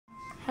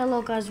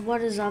Hello guys,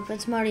 what is up?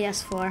 It's Marty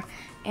S4,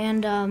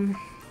 and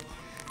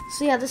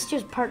so yeah, this is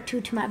just part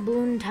 2 to my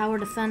Bloons Tower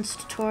Defense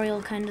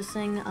tutorial kind of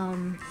thing,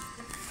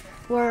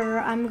 where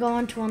I'm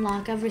going to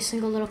unlock every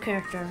single little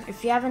character.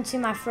 If you haven't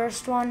seen my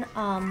first one,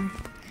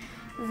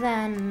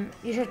 then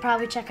you should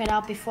probably check it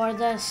out before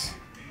this.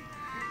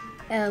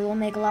 It will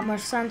make a lot more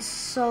sense.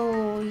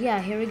 So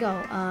yeah, here we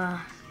go.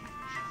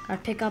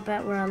 Gotta pick up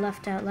at where I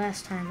left at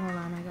last time. Hold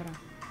on, I gotta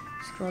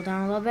scroll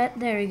down a little bit.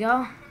 There we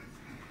go.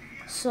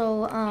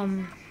 So,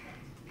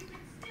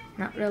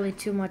 not really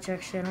too much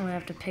actually. I don't really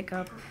have to pick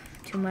up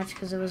too much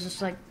because it was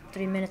just like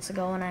 3 minutes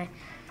ago when I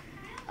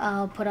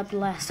put up the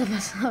last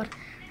episode,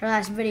 or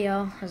last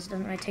video. It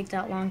doesn't really take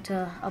that long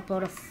to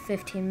upload a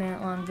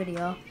 15-minute long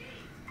video.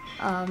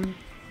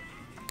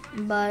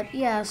 But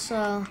yeah,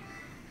 so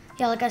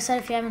yeah, like I said,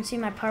 if you haven't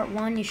seen my part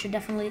 1, you should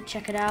definitely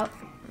check it out.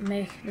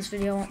 This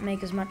video won't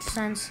make as much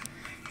sense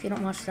if you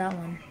don't watch that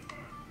one.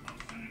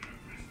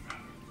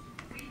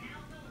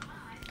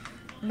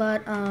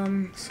 But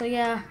so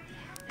yeah,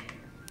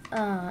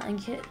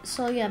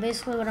 so yeah,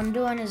 basically what I'm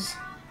doing is,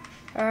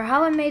 or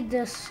how I made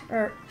this,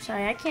 or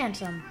sorry, I can't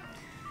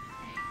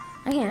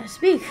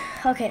speak.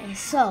 Okay,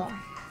 so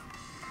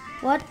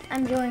what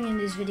I'm doing in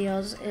these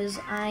videos is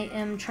I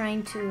am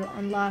trying to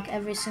unlock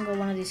every single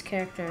one of these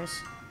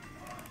characters,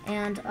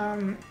 and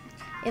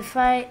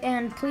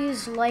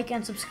please like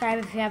and subscribe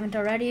if you haven't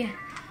already.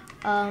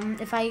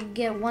 If I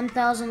get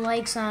 1,000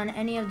 likes on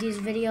any of these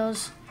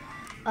videos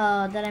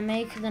that I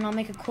make, then I'll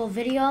make a cool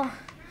video.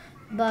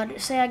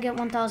 But say I get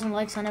 1,000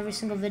 likes on every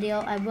single video,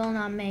 I will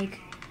not make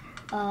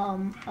a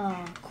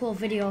cool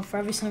video for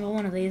every single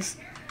one of these.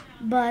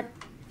 But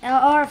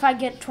or if I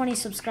get 20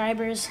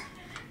 subscribers,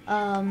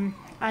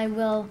 I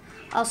will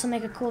also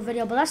make a cool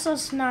video. But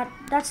that's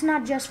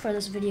not just for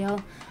this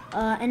video.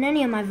 In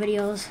any of my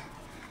videos,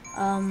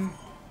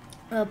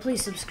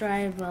 please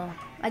subscribe. Well,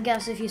 I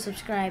guess if you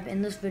subscribe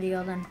in this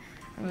video, then I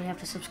don't really have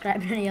to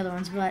subscribe to any other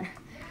ones. But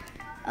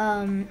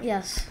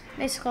yes,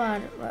 basically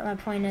what my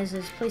point is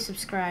please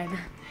subscribe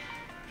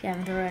if you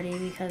haven't already,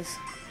 because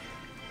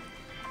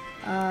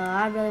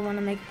I really want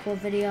to make a cool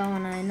video,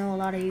 and I know a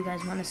lot of you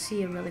guys want to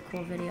see a really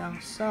cool video,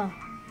 so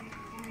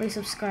please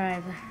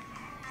subscribe.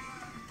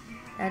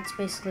 That's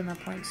basically my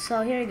point.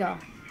 So here we go.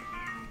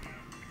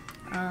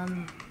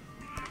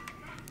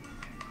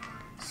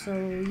 So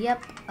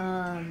yep,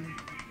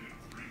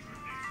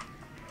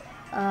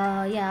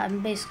 yeah,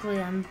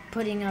 I'm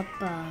putting up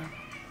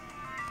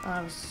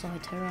I was so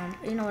hard to turn around.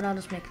 You know what? I'll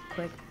just make it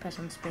quick. Press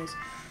on space.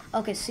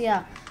 Okay, so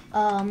yeah.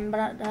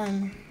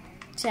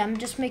 So yeah, I'm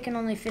just making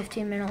only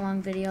 15-minute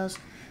long videos,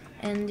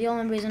 and the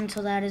only reason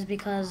to that is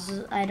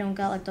because I don't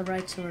got like the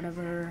rights or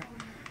whatever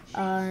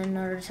in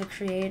order to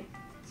create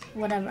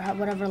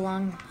whatever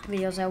long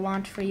videos I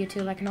want for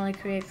YouTube. I can only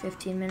create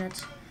 15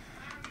 minutes.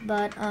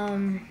 But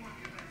I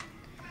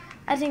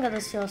think that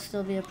this will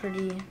still be a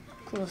pretty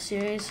cool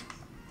series.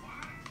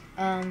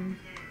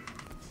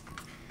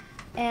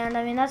 And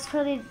I mean, that's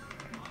really,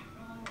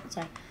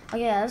 sorry. Oh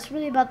yeah, that's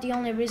really about the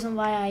only reason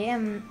why I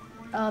am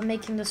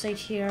making this right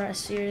here a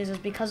series, is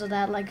because of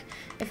that. Like,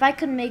 if I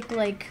could make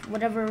like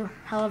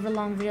however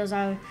long videos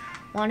I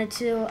wanted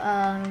to,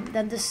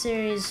 then this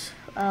series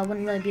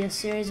wouldn't really be a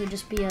series. It would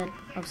just be a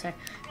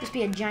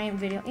giant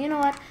video. You know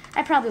what?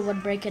 I probably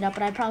would break it up,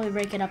 but I'd probably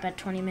break it up at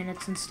 20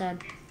 minutes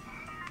instead.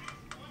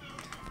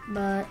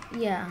 But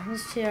yeah,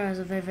 this here is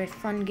a very, very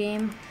fun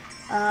game.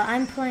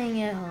 I'm playing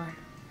it. Hold on.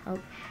 Oh,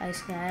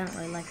 basically, I don't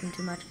really like him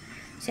too much.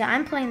 So yeah,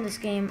 I'm playing this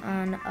game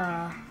on, is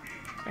there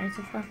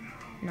anything fun?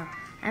 No.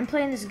 I'm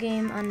playing this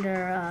game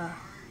under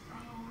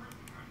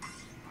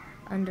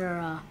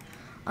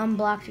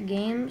Unblocked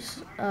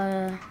Games.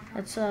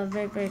 It's a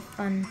very, very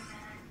fun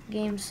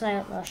game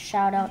site.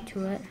 Shout out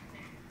to it.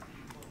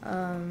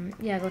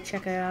 Yeah, go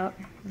check it out.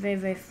 Very,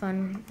 very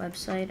fun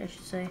website, I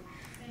should say.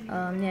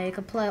 Yeah, you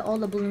can play all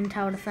the Bloons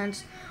Tower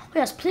Defense. Oh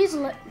yes, please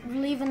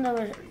leave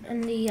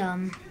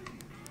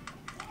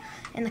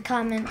in the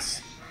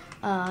comments,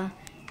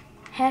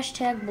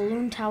 hashtag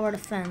Bloons Tower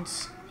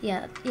Defense.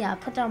 Yeah,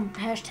 put down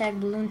hashtag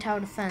Bloons Tower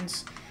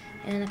Defense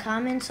in the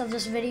comments of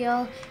this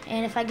video,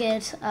 and if I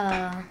get,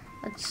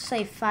 let's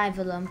say 5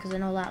 of them, because I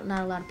know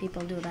not a lot of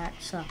people do that,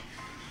 so,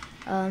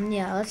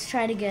 yeah, let's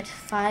try to get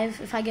 5.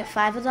 If I get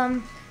 5 of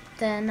them,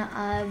 then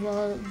I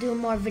will do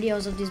more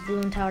videos of these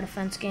Bloons Tower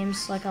Defense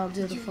games, like I'll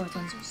do the 4th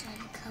one.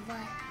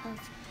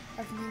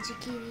 Of Ninja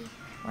Kiwi.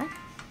 What?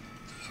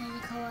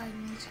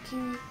 Ninja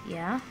Kiwi.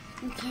 Yeah?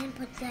 You can't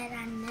put that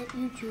on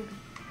YouTube.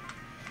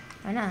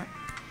 Why not?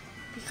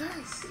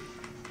 Because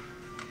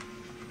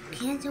you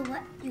can't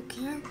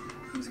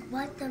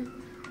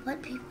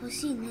let people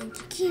see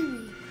Ninja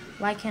Kiwi.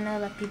 Why can't I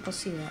let people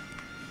see that?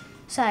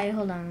 Sorry,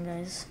 hold on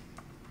guys.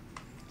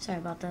 Sorry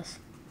about this.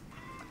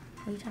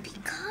 What are you talking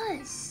about?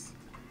 Because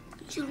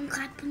you don't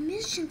got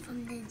permission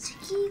from Ninja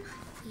Kiwi.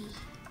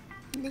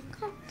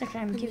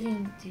 I'm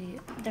giving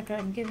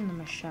them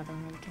a shout out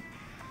and everything.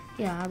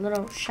 Yeah, a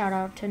little shout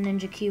out to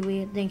Ninja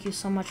Kiwi. Thank you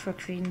so much for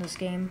creating this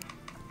game.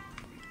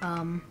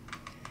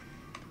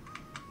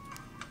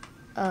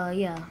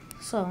 Yeah.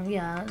 So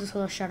yeah, just a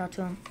little shout out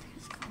to him.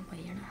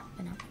 You're not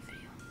helping out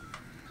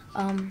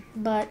my video.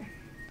 But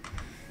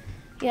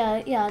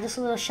yeah, just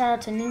a little shout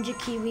out to Ninja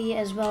Kiwi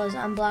as well as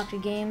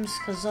Unblocked Games,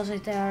 because those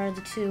right there are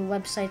the two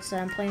websites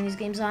that I'm playing these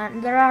games on.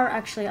 And there are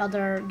actually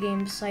other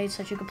game sites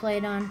that you can play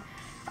it on.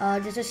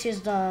 Just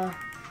use the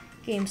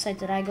game site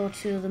that I go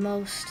to the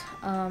most.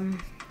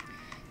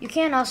 You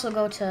can also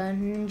go to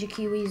Ninja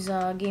Kiwi's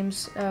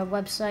games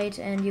website,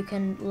 and you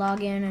can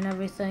log in and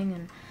everything,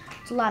 and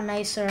it's a lot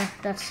nicer.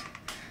 That's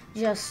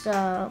just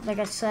like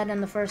I said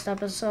in the first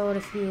episode.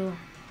 If you've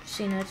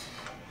seen it,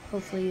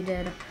 hopefully you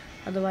did.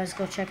 Otherwise,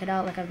 go check it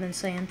out. Like I've been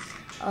saying,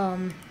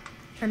 I'm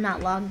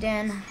not logged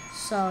in,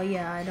 so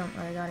yeah, I don't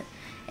really got it,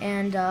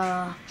 and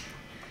I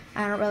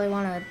don't really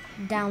want to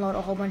download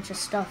a whole bunch of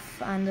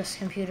stuff on this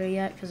computer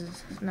yet, because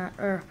it's not,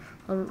 or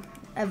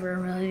ever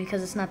really,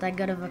 because it's not that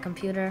good of a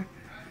computer.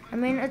 I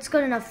mean, it's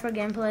good enough for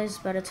gameplays,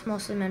 but it's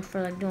mostly meant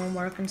for like doing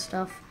work and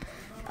stuff.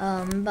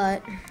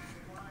 But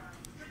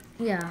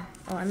yeah.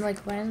 Oh, I'm like,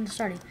 why isn't it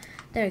starting?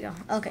 There you go.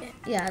 Okay.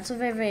 Yeah, it's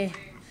a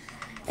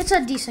it's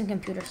a decent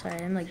computer.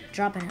 Sorry, I'm like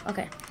dropping it.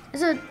 Okay,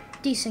 it's a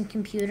decent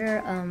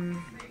computer.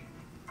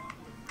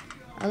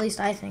 At least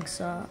I think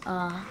so.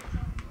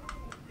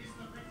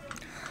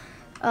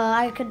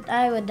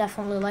 I would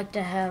definitely like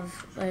to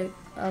have like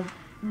a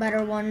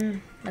better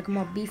one, like a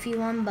more beefy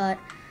one, but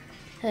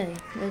hey,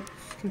 the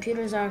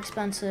computers are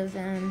expensive,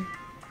 and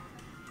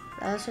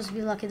let's just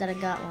be lucky that I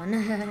got one.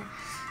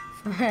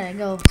 I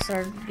go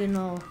start,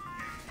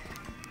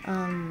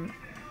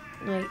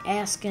 like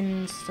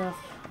asking stuff.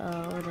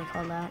 What do they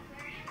call that?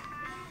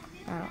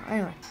 I don't know.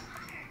 Anyway,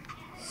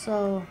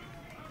 so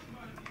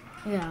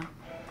yeah.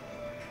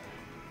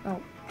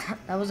 Oh,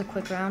 that was a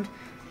quick round.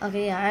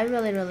 Okay, yeah, I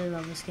really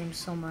love this game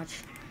so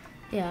much.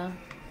 Yeah.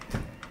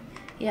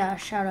 Yeah,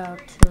 shout out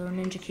to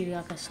Ninja Kiwi,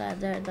 like I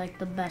said. They're like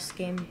the best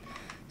game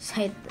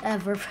site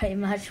ever, pretty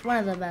much. One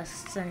of the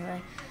best,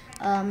 anyway.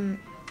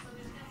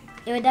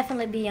 It would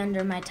definitely be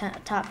under my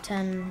top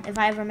 10. If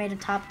I ever made a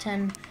top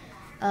 10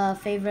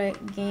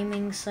 favorite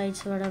gaming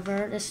sites or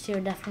whatever, this tier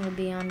would definitely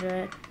be under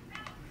it.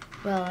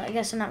 Well, I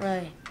guess they're not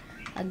really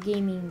a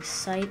gaming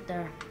site.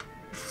 They're,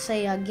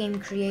 say, game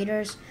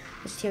creators.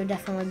 This tier would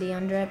definitely be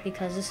under it,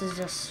 because this is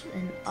just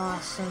an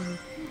awesome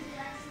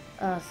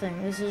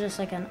thing. This is just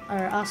like an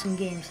awesome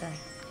game, sorry.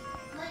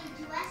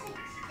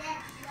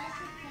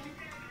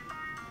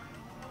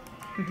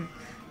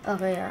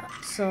 Okay, yeah,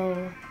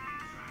 so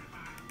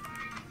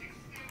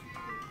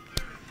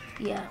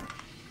yeah.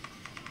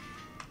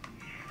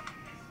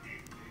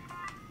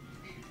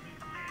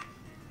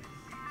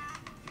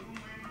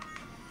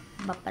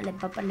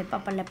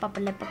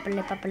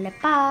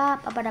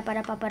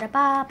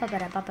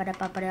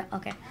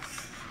 Okay.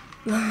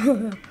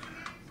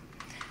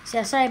 So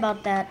yeah, sorry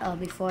about that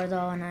before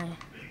though, and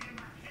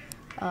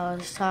I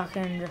was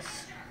talking,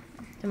 just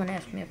someone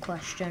asked me a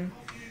question.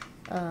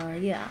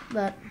 Yeah,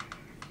 but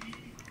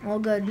all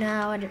good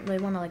now. I didn't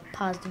really want to like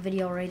pause the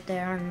video right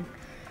there, and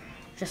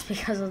just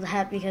because of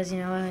that, because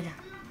I'd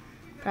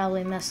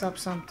probably mess up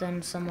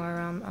something somewhere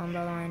on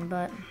the line,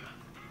 but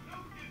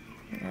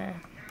yeah.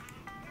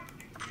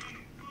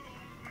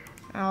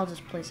 I'll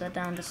just place that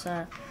down. Just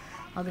I'll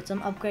get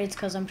some upgrades,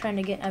 because I'm trying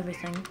to get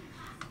everything.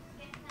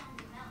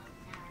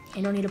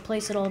 You don't need to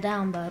place it all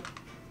down, but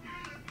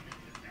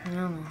I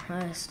don't know.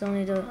 I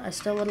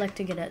still would like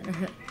to get it.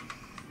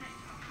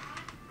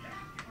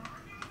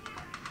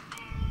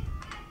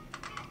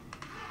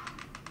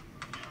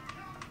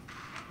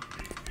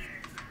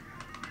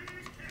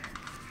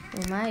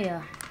 Well,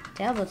 my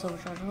tablet's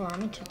overcharged. Hold on,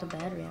 let me check the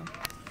battery on.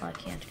 Oh, I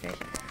can't. Great.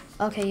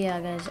 Okay, yeah,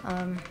 guys.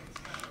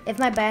 If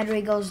my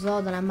battery goes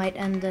low, then I might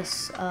end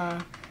this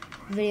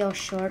video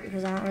short,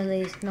 because I don't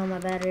really know my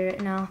battery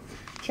right now.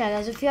 Yeah,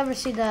 guys, if you ever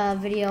see the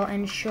video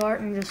end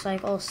short and just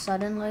like, oh,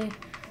 suddenly,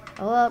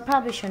 well, it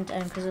probably shouldn't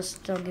end, because it'll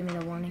still give me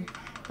the warning.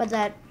 But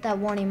that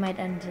warning might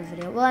end the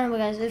video. Well, anyway,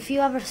 guys, if you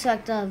ever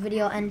select the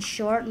video end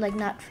short, like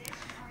not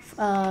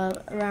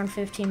around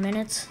 15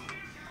 minutes,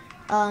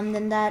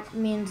 then that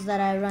means that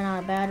I run out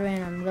of battery,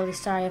 and I'm really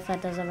sorry if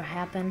that does ever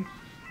happen.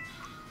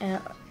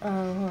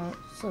 Well,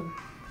 so,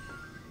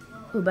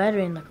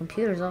 battery in the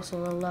computer is also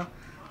a little low.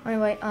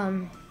 Anyway,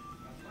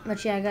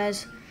 but yeah,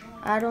 guys,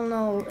 I don't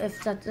know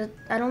if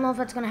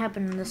that's gonna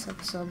happen in this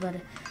episode, but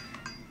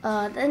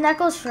and that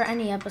goes for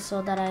any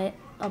episode that I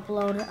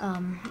upload,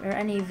 or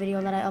any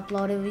video that I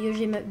upload. It will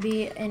usually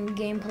be in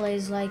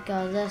gameplays like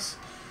this,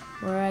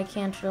 where I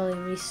can't really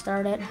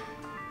restart it.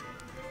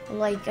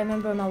 Like, I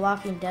remember in my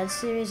Walking Dead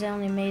series, I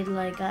only made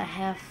like a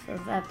half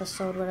of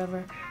episode,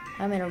 whatever.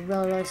 I made a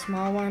really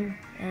small one,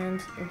 and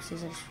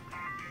oopsies,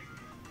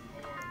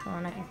 oh,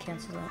 and I can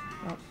cancel that.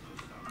 Oh,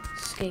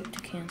 escape to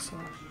cancel.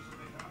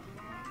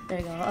 There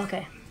you go.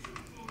 Okay.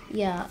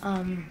 Yeah.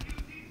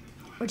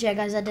 But yeah,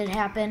 guys, that did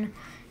happen,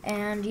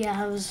 and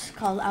yeah, it was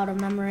called out of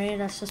memory.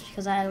 That's just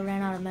because I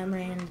ran out of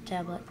memory in the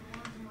tablet.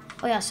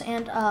 Oh yes,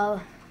 and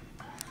I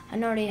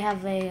already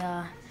have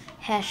a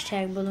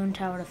hashtag Bloons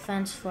Tower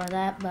Defense for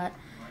that, but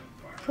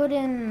put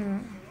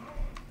in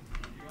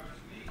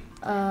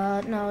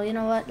No, you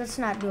know what? Let's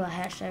not do a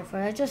hashtag for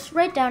it. Just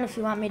write down if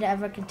you want me to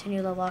ever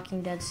continue the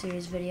Walking Dead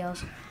series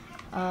videos.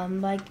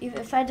 Like,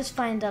 if I just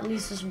find at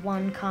least this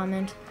one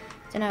comment,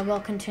 then I will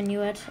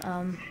continue it.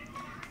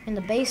 And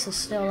the base is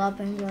still up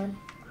and good.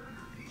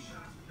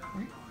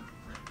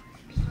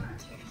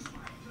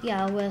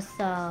 Yeah, with,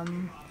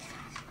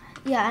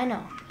 yeah, I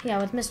know. Yeah,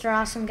 with Mr.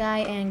 Awesome Guy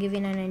and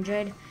giving an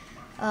Android.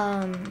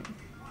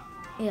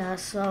 Yeah,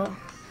 so,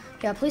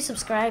 yeah, please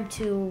subscribe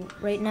to,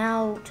 right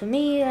now, to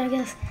me, I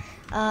guess,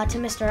 to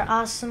Mr.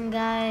 Awesome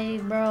Guy,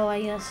 bro,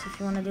 I guess, if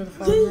you want to do the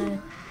full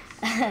name.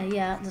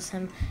 Yeah, that's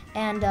him.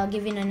 And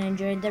giving an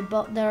Android.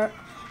 They're,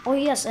 oh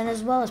yes, and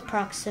as well as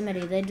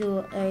Proximity. They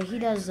do, he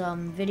does,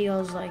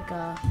 videos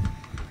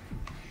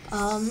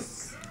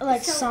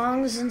like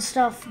songs and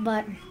stuff,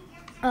 but,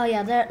 oh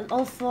yeah, they're,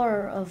 all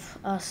four of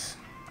us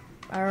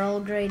are all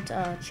great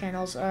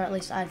channels, or at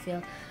least I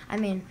feel. I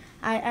mean,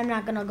 I'm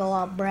not gonna go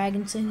out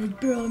bragging saying, like,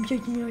 bro, I'm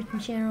checking your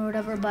channel or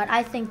whatever, but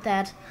I think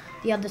that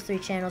the other three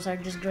channels are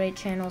just great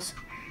channels.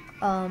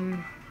 I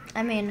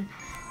mean,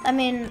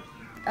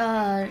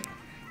 Mr.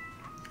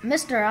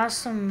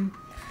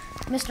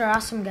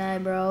 Awesome Guy,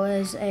 bro,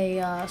 is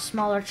a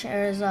smaller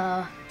is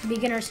a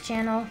beginner's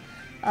channel,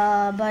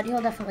 but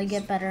he'll definitely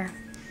get better.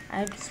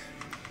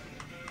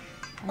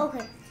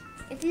 Okay,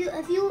 if you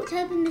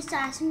type in Mr.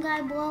 Awesome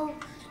Guy, bro,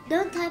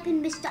 don't type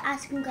in Mr.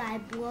 Awesome Guy,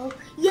 bro.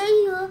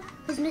 Yeah,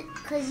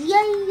 because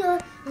yeah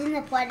isn't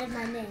a part of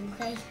my name,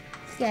 okay?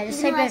 Yeah,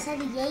 just type type I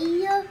said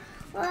yeah.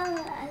 Well,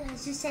 I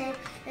just said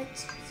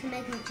it to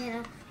make my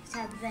channel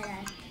sound better.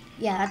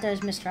 Yeah, there's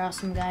Mr.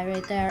 Awesome Guy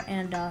right there,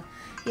 and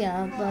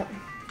yeah, but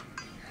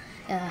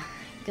I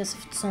guess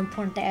it's so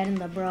important to add in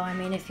the bro. I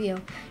mean, if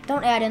you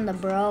don't add in the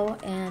bro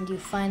and you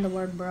find the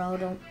word bro,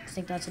 don't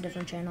think that's a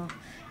different channel.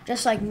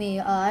 Just like me,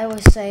 I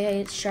always say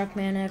hey, it's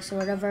Sharkman X or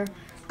whatever,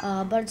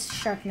 but it's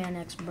Sharkman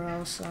X,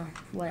 bro, so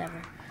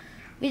whatever.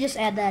 We just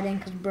add that in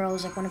because bro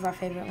is like one of our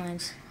favorite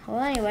lines. Well,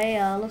 anyway,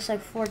 looks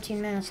like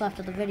 14 minutes left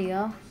of the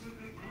video.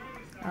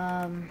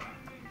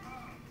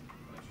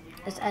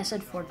 I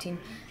said 14.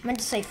 I meant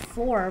to say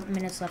 4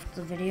 minutes left of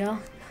the video,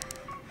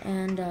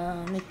 and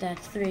make that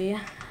 3.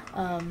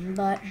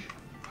 But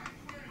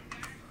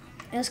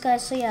yes,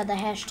 guys. So yeah, the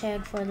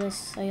hashtag for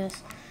this, I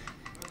guess,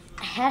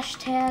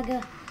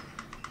 hashtag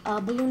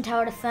Bloons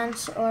Tower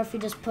Defense, or if you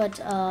just put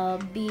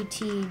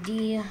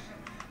BTD,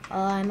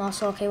 I'm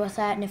also okay with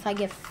that. And if I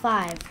get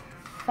 5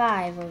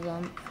 of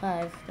them,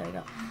 there you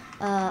go.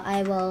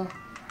 I will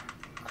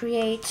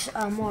create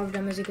more of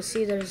them. As you can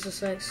see, there's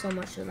just like so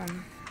much of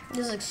them.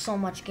 There's like so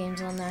much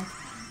games on there.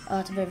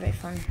 It's a very, very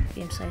fun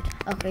game site.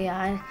 Okay,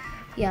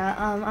 yeah,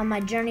 on my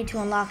journey to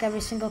unlock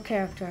every single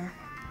character.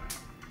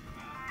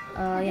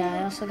 Yeah,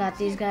 I also got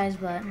these guys,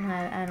 but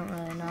I don't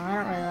really know. I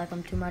don't really like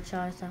them too much.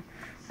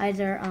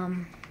 Either,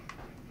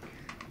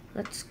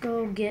 let's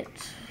go get,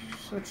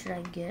 what should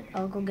I get?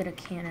 I'll go get a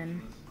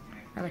cannon.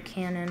 Another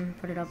cannon,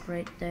 put it up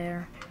right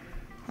there.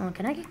 Oh,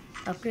 can I get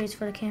upgrades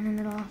for the cannon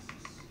at all?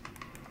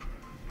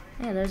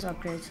 Yeah, there's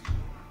upgrades.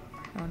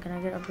 Oh, can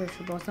I get upgrades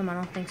for both of them? I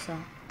don't think so.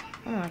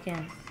 Oh, I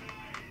can.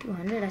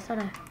 200? I thought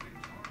I...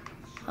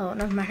 Oh,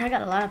 never mind. I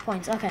got a lot of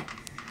points. Okay.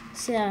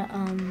 So, yeah,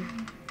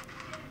 can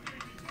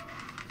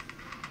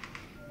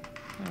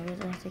I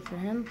get anything for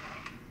him?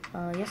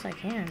 Yes, I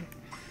can.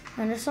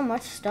 And there's so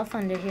much stuff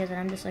under here that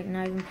I'm just, like,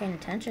 not even paying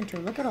attention to.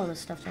 Look at all this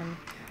stuff that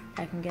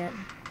I can get.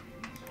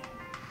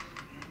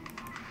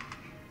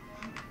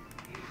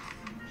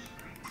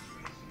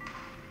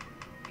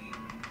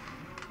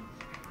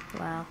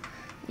 Wow.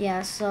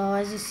 Yeah, so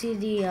as you see,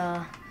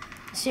 the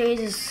series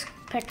is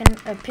picking up.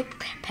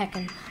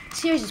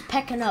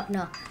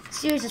 No, the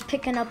series is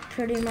picking up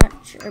pretty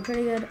much, or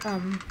pretty good.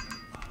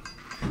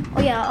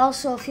 Oh yeah.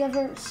 Also, if you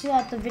ever see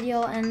that the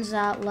video ends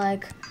at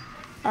like,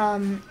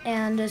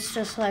 and it's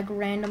just like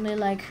randomly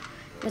like,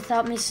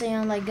 without me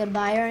saying like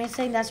goodbye or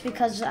anything, that's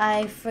because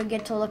I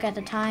forget to look at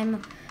the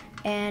time,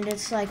 and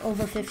it's like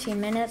over 15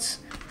 minutes.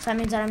 So that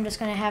means that I'm just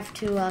gonna have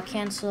to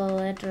cancel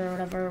it or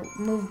whatever,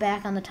 move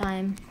back on the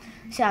time.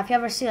 So yeah, if you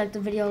ever see like the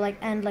video like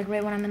end like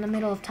right when I'm in the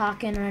middle of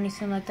talking or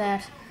anything like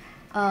that,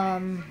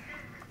 don't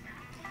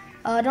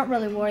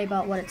really worry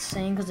about what it's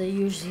saying because it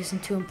usually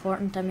isn't too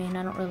important. I mean,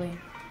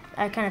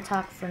 I kind of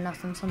talk for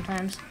nothing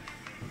sometimes.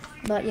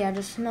 But yeah,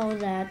 just know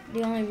that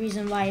the only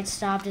reason why it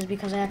stopped is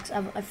because I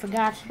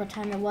forgot what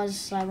time it was,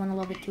 so I went a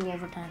little bit too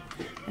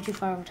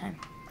far over time.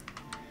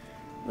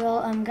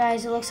 Well,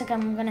 guys, it looks like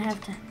I'm gonna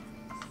have to.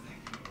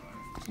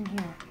 What's in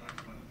here?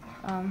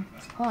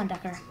 Hold on,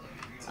 Decker.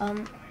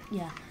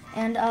 Yeah.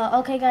 And,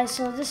 okay, guys,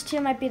 so this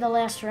too might be the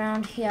last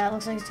round. Yeah, it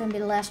looks like it's going to be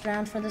the last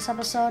round for this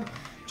episode.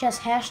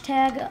 Just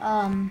hashtag,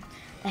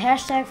 the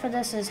hashtag for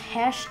this is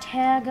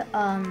hashtag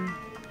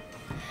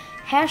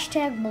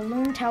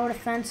Bloons Tower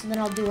Defense, and then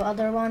I'll do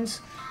other ones.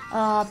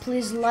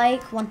 Please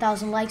like,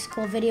 1,000 likes,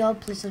 cool video.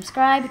 Please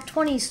subscribe,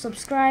 20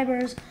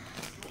 subscribers,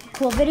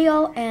 cool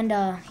video. And,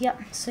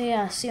 yep, so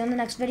yeah, see you in the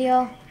next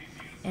video,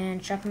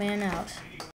 and Chuckman out.